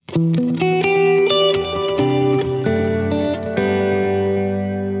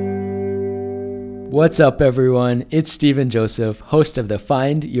What's up, everyone? It's Stephen Joseph, host of the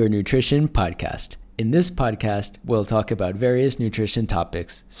Find Your Nutrition podcast. In this podcast, we'll talk about various nutrition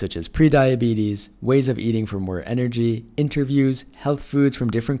topics such as prediabetes, ways of eating for more energy, interviews, health foods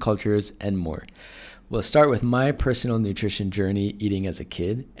from different cultures, and more. We'll start with my personal nutrition journey eating as a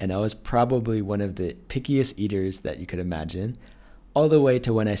kid, and I was probably one of the pickiest eaters that you could imagine, all the way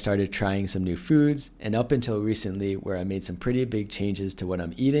to when I started trying some new foods, and up until recently where I made some pretty big changes to what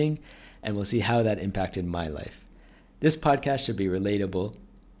I'm eating, and we'll see how that impacted my life. This podcast should be relatable,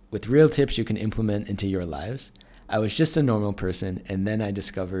 with real tips you can implement into your lives. I was just a normal person, and then I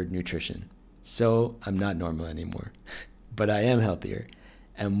discovered nutrition. So I'm not normal anymore, but I am healthier.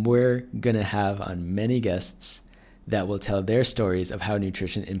 And we're gonna have on many guests that will tell their stories of how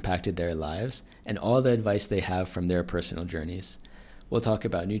nutrition impacted their lives and all the advice they have from their personal journeys. We'll talk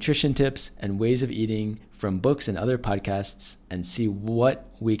about nutrition tips and ways of eating from books and other podcasts and see what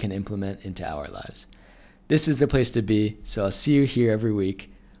we can implement into our lives. This is the place to be, so I'll see you here every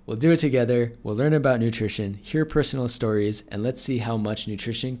week. We'll do it together, we'll learn about nutrition, hear personal stories, and let's see how much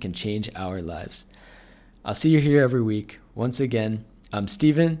nutrition can change our lives. I'll see you here every week. Once again, I'm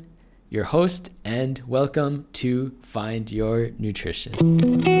Stephen, your host, and welcome to Find Your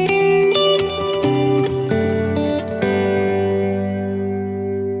Nutrition.